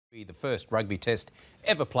Be the first rugby test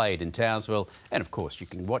ever played in Townsville, and of course you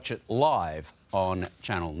can watch it live on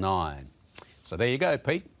Channel 9. So there you go,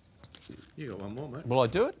 Pete. You got one more, mate. Will I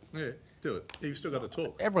do it? Yeah, do it. You've still got to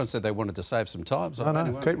talk. Everyone said they wanted to save some time. So I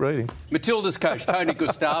know, keep reading. Matilda's coach, Tony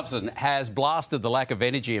Gustafsson, has blasted the lack of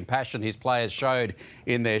energy and passion his players showed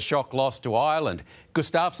in their shock loss to Ireland.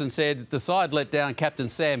 Gustafsson said the side let down captain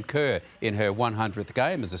Sam Kerr in her 100th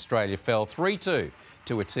game as Australia fell 3-2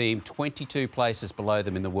 to a team 22 places below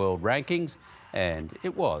them in the world rankings, and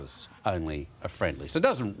it was only a friendly. So it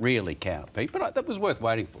doesn't really count, Pete, but that was worth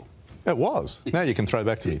waiting for. It was. Now you can throw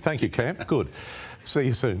back to me. Thank you, Cam. Good. See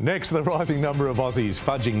you soon. Next, the rising number of Aussies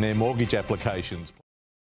fudging their mortgage applications.